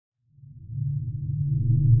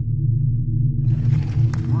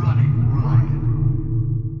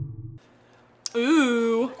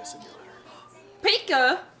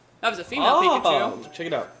Pika. That was a female Pikachu. Check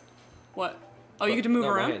it out. What? Oh, you get to move No,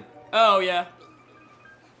 my around? hand. Oh, yeah.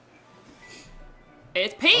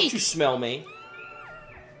 It's Peak! Don't you smell me?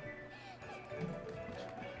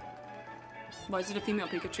 Why is it a female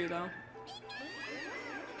Pikachu, though?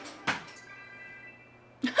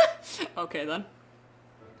 Okay, then.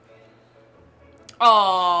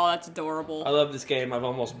 Oh, that's adorable. I love this game. I've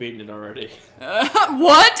almost beaten it already.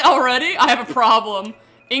 What? Already? I have a problem.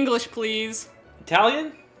 English, please.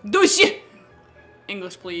 Italian? Douche!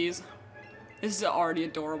 English, please. This is already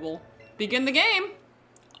adorable. Begin the game.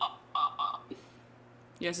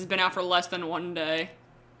 Yes, it's been out for less than 1 day.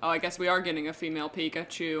 Oh, I guess we are getting a female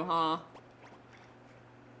Pikachu, huh?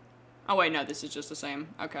 Oh, wait, no, this is just the same.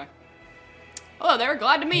 Okay. Hello there,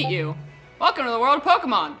 glad to meet you. Welcome to the world of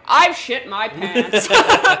Pokemon. I've shit my pants.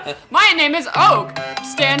 My name is Oak.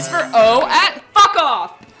 Stands for fuck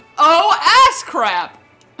off. O-ass crap.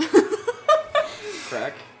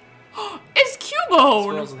 Crack. It's Cubone.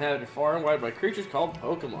 Squirrels inhabited far and wide by creatures called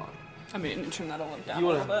Pokemon. I mean, turn that a little down You a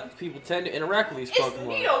wanna, little bit. people tend to interact with these It's Pokemon.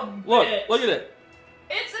 Needle, Look, bitch. look at it.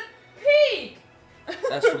 It's a Peak.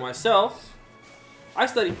 As for myself, I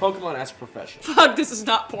study Pokemon as a profession. Fuck, this is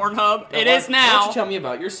not Pornhub. It is Why now. don't you tell me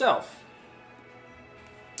about yourself?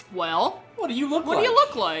 Well, What do you look what like? do you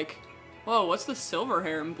look like? Whoa, what's the silver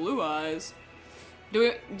hair and blue eyes?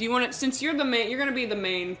 Do you want to? Since you're the main, you're gonna be the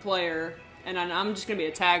main player, and I'm just gonna be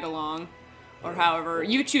a tag along, or however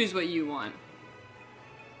you choose what you want.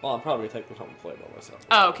 Well, I'm probably gonna take the time to play by myself.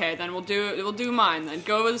 Oh, okay, then we'll do mine then.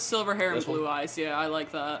 Go with the silver hair and This blue one? eyes. Yeah, I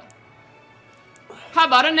like that. How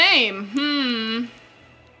about a name?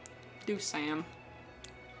 Do Sam.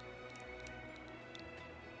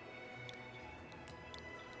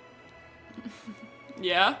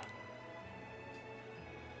 Yeah?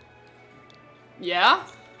 Yeah?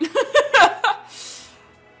 Yeah,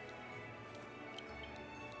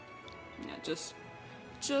 just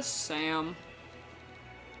Sam.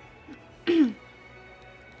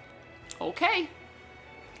 Okay.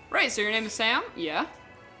 Right, so your name is Sam? Yeah.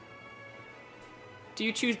 Do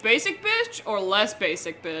you choose basic bitch or less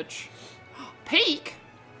basic bitch? Peak?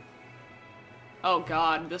 Oh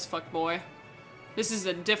god, this fuckboy. This is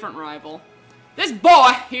a different rival. This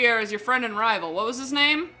boy here is your friend and rival. What was his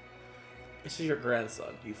name? This is your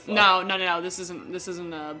grandson, you fuck. No. This isn't,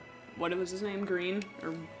 what was his name? Green?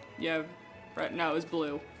 Or, yeah, right, no, it was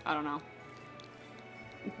blue. I don't know.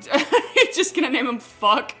 You're just gonna name him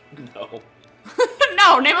fuck? No.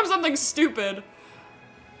 No, name him something stupid.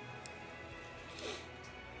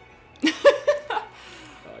 Oh,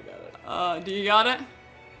 I got it. Do you got it?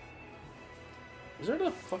 Is there a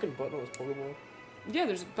fucking button on this Pokemon? Yeah,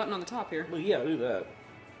 there's a button on the top here. Well, yeah, do that.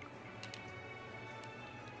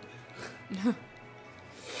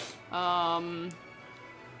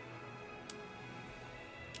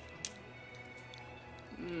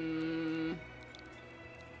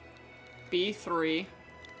 B3.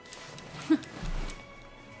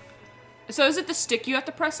 So is it the stick you have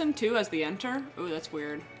to press in too as the enter? Ooh, that's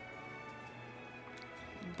weird.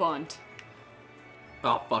 Bunt.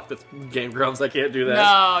 Oh, fuck, that's Game Grumps, I can't do that.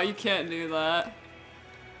 No, you can't do that.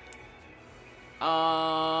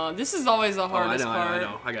 This is always the hardest part. I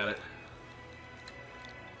know, I got it.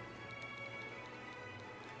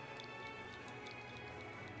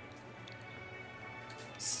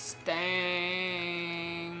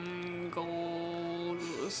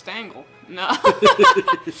 Stangle. No.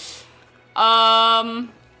 I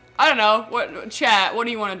don't know. What chat? What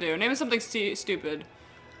do you want to do? Name something stupid.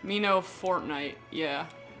 Mino Fortnite. Yeah.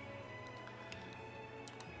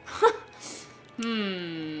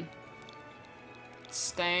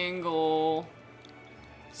 Stangledank.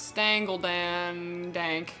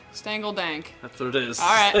 Stangledank. That's what it is. All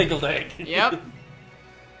right. Stangledank. Yep.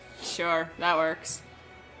 Sure, that works.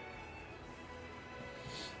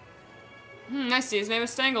 I see. His name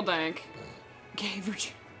is Stangledank. Gay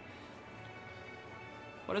Virgin.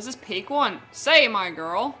 What does this Peak want? Say, my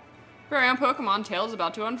girl. Very own Pokemon tale is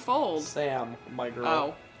about to unfold. Sam, my girl.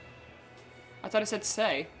 Oh. I thought it said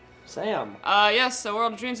say. Sam. Yes, the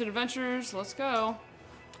world of dreams and adventures. Let's go.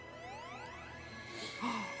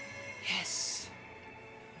 Yes.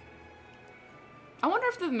 I wonder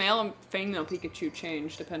if the male and female Pikachu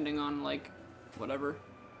change depending on, like, whatever.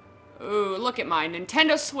 Ooh, look at my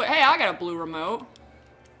Nintendo Switch. Hey, I got a blue remote.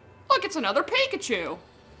 Look, it's another Pikachu.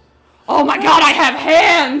 Oh my god, I have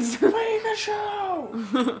hands!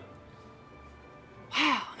 Pikachu!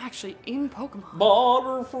 Wow, I'm actually in Pokemon.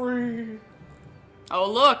 Butterfree. Oh,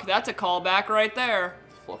 look, that's a callback right there.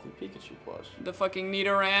 Fluffy Pikachu plush. The fucking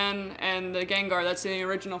Nidoran and the Gengar, that's in the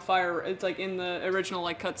original Fire. It's like in the original,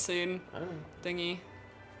 like, cutscene thingy.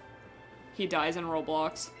 He dies in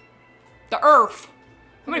Roblox. The Earth!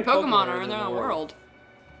 How many Pokemon are there in the world?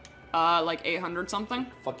 Like 800 something?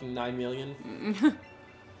 Fucking 9 million.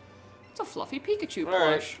 It's a fluffy Pikachu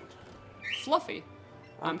plush. Right. Fluffy.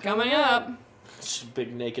 I'm coming up.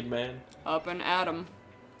 Big naked man. Up and at him.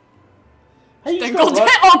 Hey, Stangledank!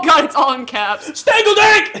 Oh god, it's all in caps.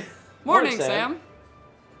 Stangledank! Morning, Sam.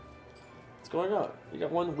 What's going on? You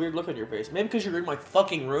got one weird look on your face. Maybe because you're in my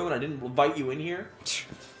fucking room and I didn't invite you in here?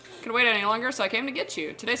 Couldn't wait any longer, so I came to get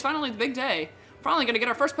you. Today's finally the big day. We're finally gonna get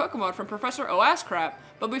our first Pokemon from Professor O-Ass-Crap.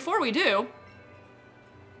 But before we do...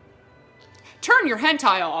 Turn your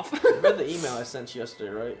hentai off! You read the email I sent you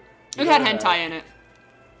yesterday, right? It had hentai in it.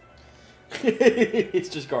 It's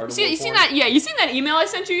just Gardevoir. You seen that? Yeah, you seen that email I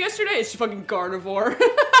sent you yesterday? It's fucking Gardevoir.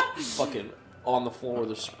 Fucking on the floor with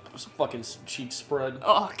his fucking cheeks spread.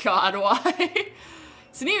 Oh god, why?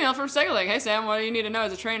 It's an email from Stangledank. Hey Sam, what do you need to know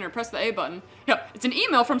as a trainer? Press the A button. No, it's an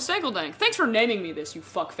email from Stangledank. Thanks for naming me this, you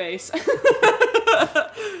fuckface.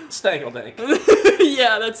 Stangledank.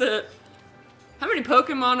 Yeah, that's it. How many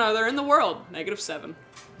Pokemon are there in the world? -7.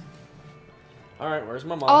 Alright, where's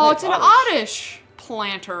my mom? Oh, Hey, it's an Oddish. Oddish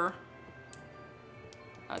planter.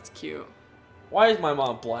 That's cute. Why is my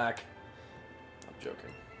mom black? I'm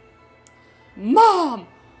joking. Mom!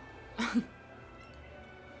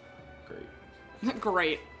 Great.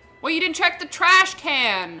 Great. Well, you didn't check the trash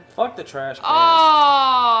can. Fuck the trash can.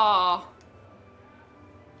 Oh.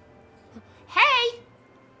 Hey.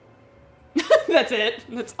 That's it.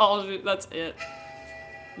 That's all. That's it.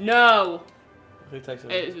 No. Who texted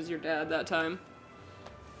me? It was your dad that time.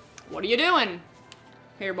 What are you doing?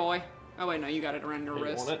 Here, boy. Oh wait, no, you got it around your Hey, you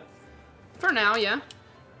wrist. want it? For now, yeah.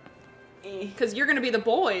 Because you're gonna be the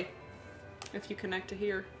boy if you connect to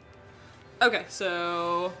here. Okay,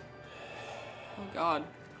 so. Oh god.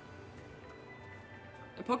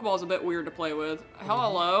 The Pokeball's a bit weird to play with.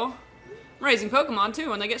 Hello. I'm raising Pokemon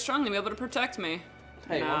too. When they get strong, they'll be able to protect me.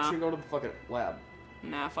 Hey, why Nah. don't you go to the fucking lab?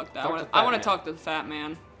 Nah, fuck that. Talk to I want to Fat talk to the fat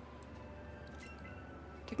man.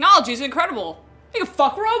 Technology's incredible. You can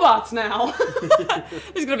fuck robots now.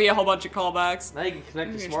 There's gonna be a whole bunch of callbacks. Now you can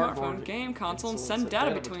connect Your your smartphone, game, console, and send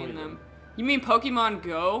data between them. You mean Pokemon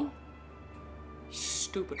Go? You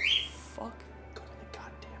stupid fuck. Go to the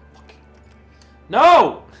goddamn fucking...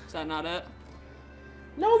 No! Is that not it?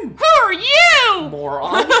 No, you Who are you?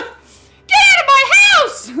 moron! Get out of my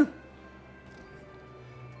house!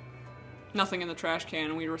 Nothing in the trash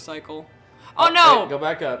can. We recycle. Oh no! Hey, go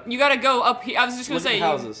back up. You gotta go up here. I was just gonna Look say. at the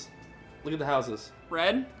houses. Look at the houses.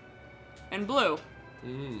 Red and blue.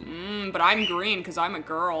 But I'm green because I'm a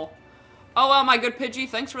girl. Oh well, my good Pidgey.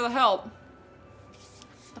 Thanks for the help.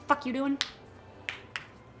 The fuck you doing?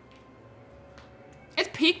 It's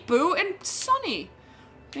Peek, Boo, and Sunny.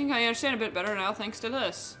 I think I understand a bit better now thanks to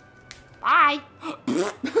this. Bye.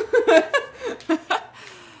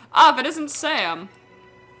 Ah, if it isn't Sam.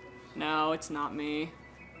 No, it's not me.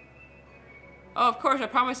 Oh, of course, I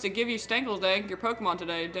promised to give you Stangledank, your Pokemon,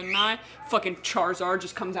 today, didn't I? Fucking Charizard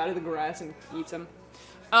just comes out of the grass and eats him.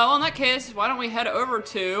 Well, in that case, why don't we head over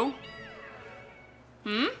to...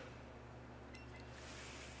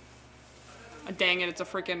 Dang it, it's a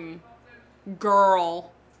freaking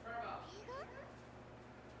girl.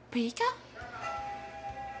 Pika?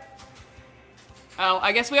 Oh,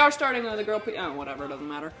 I guess we are starting with the girl Pika. Oh, whatever, it doesn't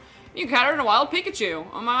matter. You encountered a wild Pikachu.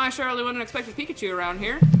 Oh my, I surely wouldn't expect a Pikachu around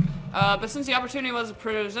here. But since the opportunity was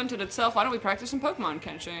presented itself, why don't we practice some Pokemon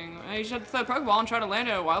catching? You should throw a Pokeball and try to land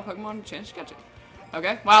a wild Pokemon chance to catch it.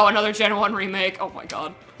 Okay. Wow, another Gen 1 remake. Oh my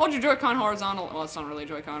god. Hold your Joy-Con horizontal. Well, it's not really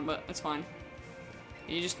Joy-Con, but it's fine.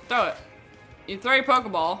 You just throw it. You throw your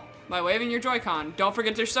Pokeball by waving your Joy-Con. Don't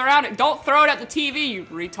forget to surround it. Don't throw it at the TV, you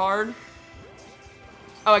retard.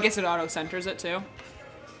 Oh, I guess it auto-centers it too.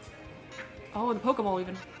 Oh, the Pokeball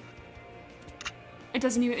even. It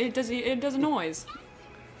doesn't even, it does a noise.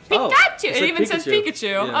 Oh, Pikachu! it It even says Pikachu.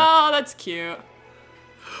 Yeah. Oh, that's cute.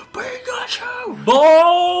 Pikachu!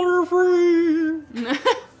 Boulder free!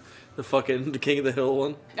 the King of the Hill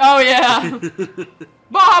one. Oh, yeah.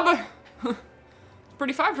 Bob!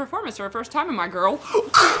 Pretty fine performance for a first time in my girl.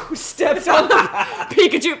 Steps on the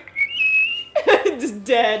Pikachu. Just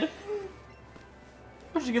dead.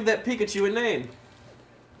 Why don't you give that Pikachu a name?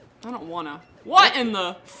 I don't wanna. What in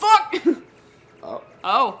the fuck? Oh.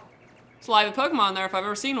 Oh. It's a live Pokemon there if I've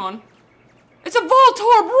ever seen one. It's a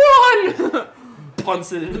Voltorb! Run!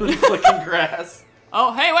 Punts it into the fucking grass.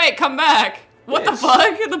 Oh, hey, wait, come back. What the Bitch.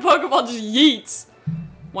 fuck? The Pokeball just yeets.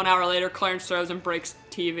 1 hour later, Clarence throws and breaks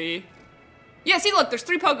TV. Yeah, see, look, there's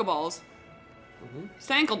 3 Pokeballs.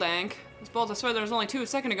 Stangledank. These balls, I swear there was only 2 a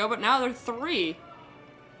second ago, but now there are 3.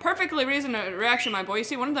 Perfectly reasoned reaction, my boy. You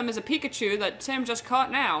see, one of them is a Pikachu that Sam just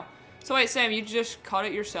caught now. So wait, Sam, you just caught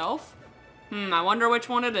it yourself? I wonder which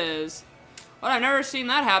one it is. Well, I've never seen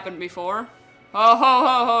that happen before. Oh, ho,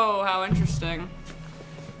 ho, ho, how interesting.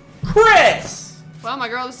 Chris! Well, my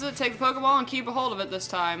girl, this is it. Take the Pokeball and keep a hold of it this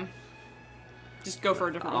time. Just go for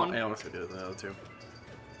a different one. I honestly did that too.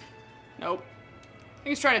 Nope. I think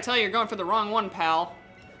he's trying to tell you you're going for the wrong one, pal.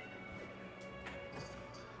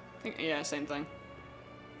 Yeah, same thing.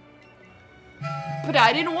 But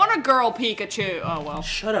I didn't want a girl Pikachu. Oh, well.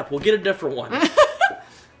 Shut up. We'll get a different one.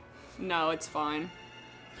 No, it's fine.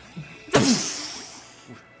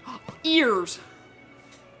 Ears.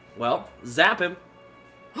 Well, zap him.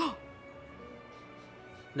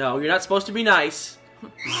 No, you're not supposed to be nice.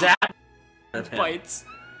 Zap him. Bites.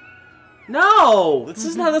 No! This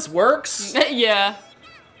isn't how this works. Yeah.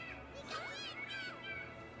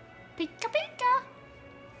 Pika Pika.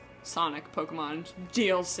 Sonic Pokemon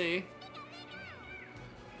DLC.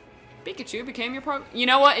 Pikachu became your pro. You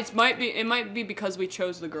know what? It might be because we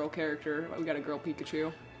chose the girl character. We got a girl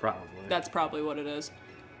Pikachu. Probably. That's probably what it is.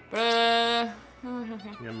 But yeah,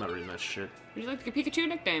 I'm not reading that shit. Would you like the Pikachu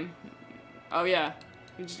nickname? Oh yeah.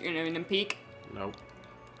 You're just gonna name him Peek? Nope.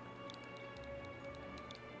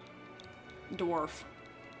 Dwarf.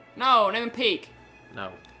 No, name him Peek.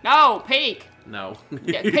 No. No, Peek. No.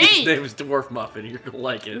 Yeah, His Peek. name is Dwarf Muffin. You're gonna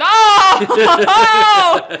like it. No!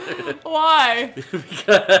 Why?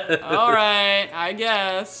 Because... Alright, I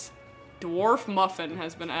guess. Dwarf Muffin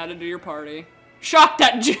has been added to your party. Shock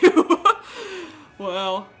that Jew!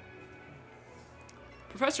 Well.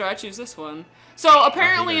 Professor, I choose this one. So,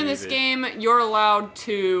 apparently in this game, you're allowed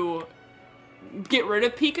to get rid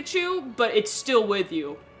of Pikachu, but it's still with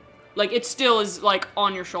you. Like, it still is, like,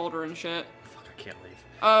 on your shoulder and shit. Fuck, I can't leave.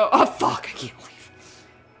 Oh, fuck, I can't leave.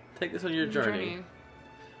 Take this on your journey.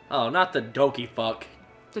 Oh, not the Doki fuck.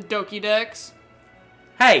 The Doki Dex.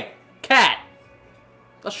 Hey, cat!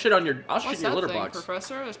 I'll shit on your, What's shit in that your litter thing, box.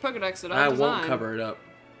 Professor? There's Pokedex that I designed. won't cover it up.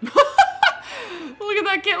 Look at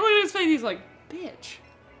that kid, look at his face, he's like, bitch.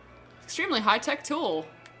 Extremely high-tech tool.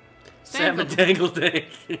 Stangledank.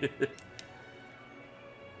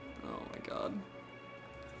 Oh my god.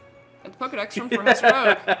 Got the Pokedex from Professor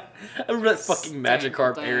Oak. I remember that fucking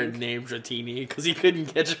Magikarp Aaron named Dratini because he couldn't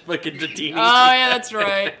catch a fucking Dratini. Oh yeah, that's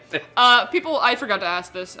right. People, I forgot to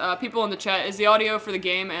ask this. People in the chat, is the audio for the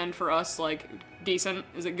game and for us, like, decent?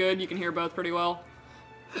 Is it good? You can hear both pretty well?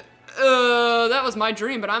 That was my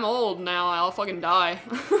dream, but I'm old now. I'll fucking die.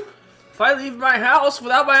 If I leave my house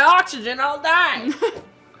without my oxygen, I'll die.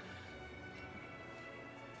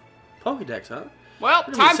 Pokédex, huh? Well,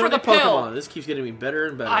 time for the pill. Pokemon. This keeps getting me better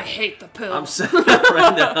and better. I hate the pill. I'm setting up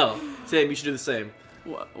right now. Sam, you should do the same.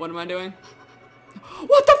 What am I doing?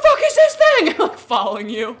 What the fuck is this thing? I'm like following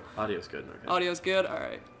you. Audio's good. Okay. Audio's good?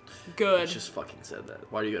 Alright. Good. I just fucking said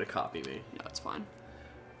that. Why are you gonna copy me? No, it's fine.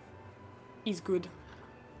 He's good.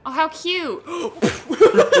 Oh, how cute.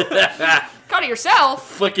 Got it yourself.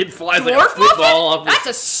 Fucking flies like a Dwarf football Muffin? off. That's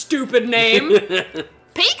a stupid name.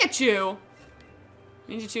 Pikachu.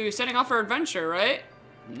 Means you two setting off for adventure, right?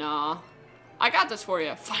 Nah. I got this for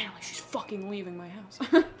you. Finally, she's fucking leaving my house.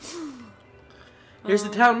 Here's the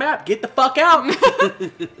town map. Get the fuck out.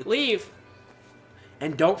 Leave.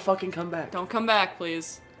 And don't fucking come back. Don't come back,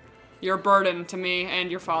 please. You're a burden to me and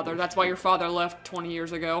your father. That's why your father left 20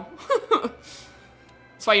 years ago.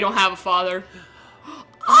 That's why you don't have a father.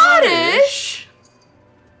 Oddish!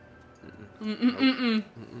 I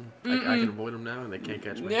can avoid them now and they can't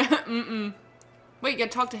catch me. Yeah, Wait, you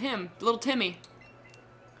gotta talk to him. Little Timmy.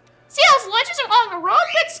 See those ledges along the road?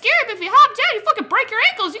 Bit scary, but if you hop down, you fucking break your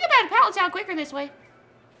ankles. You can better balance out quicker this way.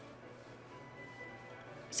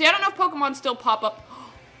 See, I don't know if Pokemon still pop up.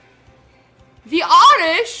 The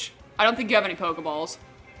Oddish! I don't think you have any Pokeballs.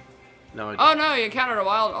 No, I don't. Oh no, you encountered a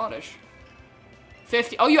wild Oddish.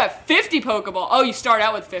 50. Oh, you have 50 Pokeball. Oh, you start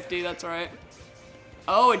out with 50. That's right.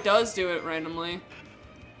 Oh, it does do it randomly.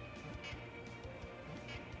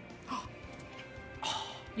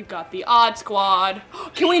 You got the Odd Squad.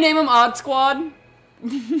 Can we name him Odd Squad?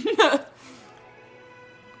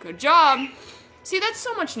 Good job. See, that's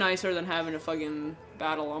so much nicer than having to fucking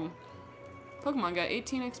battle them. Pokemon got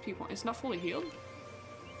 18 XP points. It's not fully healed.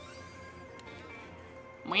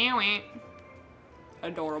 Wah, wah.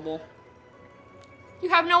 Adorable. You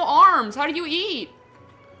have no arms. How do you eat?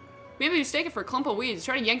 Maybe you mistake it for a clump of weeds.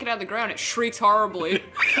 Try to yank it out of the ground. It shrieks horribly.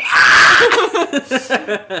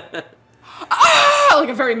 Ah! Like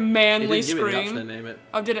a very manly scream. Give me the option scream. to name it.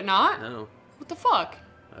 Oh, did it not? No. What the fuck?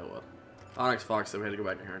 Oh well. Onyx Fox said we had to go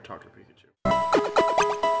back in here and talk to Pikachu.